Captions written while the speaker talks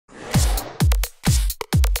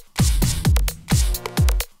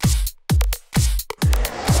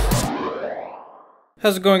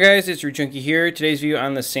How's it going, guys? It's Root Junkie here. Today's video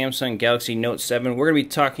on the Samsung Galaxy Note 7. We're going to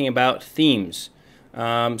be talking about themes.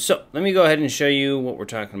 So let me go ahead and show you what we're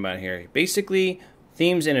talking about here. Basically,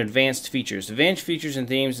 themes and advanced features. Advanced features and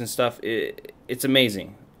themes and stuff, it's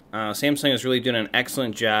amazing. Samsung is really doing an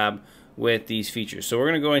excellent job with these features. So we're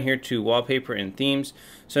going to go in here to Wallpaper and Themes.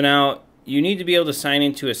 So now, you need to be able to sign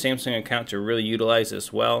into a Samsung account to really utilize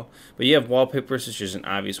this well. But you have wallpapers, which is an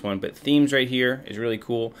obvious one. But themes right here is really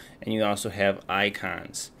cool. And you also have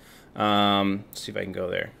icons. Let's see if I can go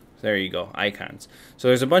there. There you go, icons. So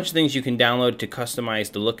there's a bunch of things you can download to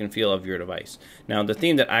customize the look and feel of your device. Now the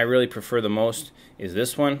theme that I really prefer the most is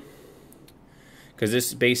this one, because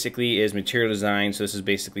this basically is Material Design. So this is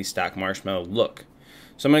basically stock marshmallow look.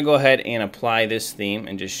 So I'm going to go ahead and apply this theme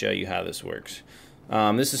and just show you how this works.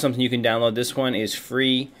 This is something you can download. This one is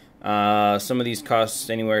free. Some of these cost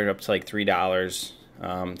anywhere up to like $3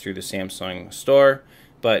 through the Samsung store,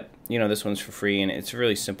 but you know, this one's for free and it's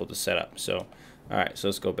really simple to set up. So alright, so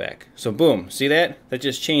let's go back. So boom, see that? That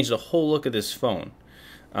just changed the whole look of this phone.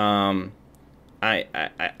 I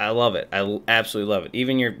love it. I absolutely love it.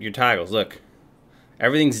 Even your toggles, look.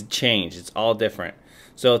 Everything's changed. It's all different.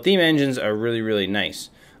 So theme engines are really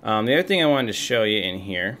nice. The other thing I wanted to show you in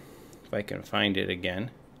here, if I can find it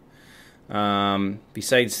again,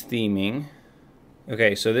 besides theming.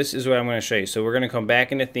 Okay, so this is what I'm going to show you. So we're going to come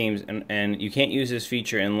back into themes, and you can't use this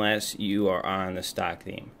feature unless you are on the stock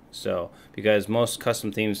theme. So, because most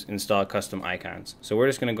custom themes install custom icons. So we're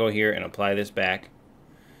just going to go here and apply this back.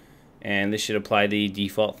 And this should apply the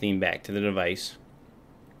default theme back to the device.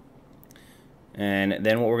 And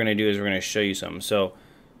then what we're going to do is we're going to show you something. So,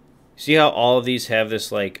 see how all of these have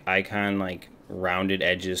this like icon, like rounded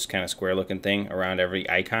edges, kind of square looking thing around every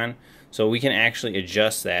icon? So we can actually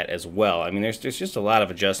adjust that as well. I mean, there's just a lot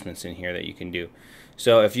of adjustments in here that you can do.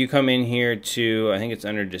 So if you come in here to, I think it's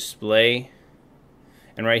under display,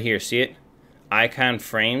 and right here, see it? Icon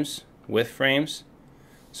frames with frames.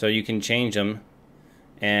 So you can change them,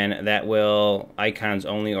 and that will icons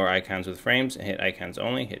only or icons with frames. Hit icons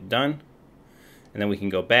only, hit done, and then we can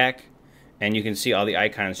go back, and you can see all the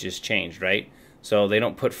icons just changed, right? So they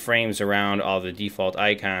don't put frames around all the default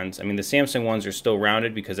icons. I mean, the Samsung ones are still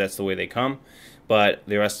rounded because that's the way they come, but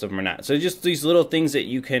the rest of them are not. So just these little things that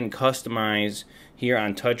you can customize here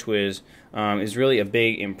on TouchWiz is really a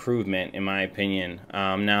big improvement in my opinion.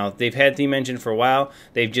 Now, they've had Theme Engine for a while.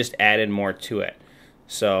 They've just added more to it.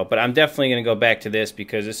 So, but I'm definitely going to go back to this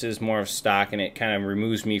because this is more of stock and it kind of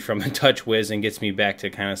removes me from the TouchWiz and gets me back to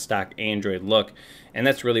kind of stock Android look. And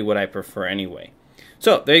that's really what I prefer anyway.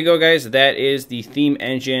 So there you go, guys. That is the theme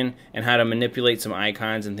engine and how to manipulate some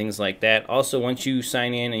icons and things like that. Also, once you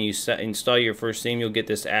sign in and you install your first theme, you'll get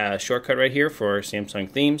this shortcut right here for Samsung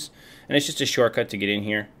themes, and it's just a shortcut to get in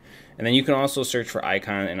here. And then you can also search for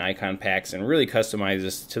icon and icon packs and really customize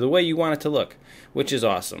this to the way you want it to look, which is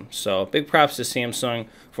awesome. So big props to Samsung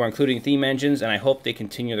for including theme engines, and I hope they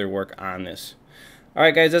continue their work on this.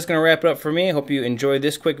 Alright guys, that's going to wrap it up for me. I hope you enjoyed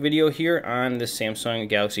this quick video here on the Samsung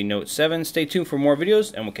Galaxy Note 7. Stay tuned for more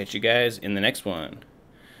videos, and we'll catch you guys in the next one.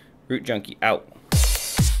 Root Junkie out.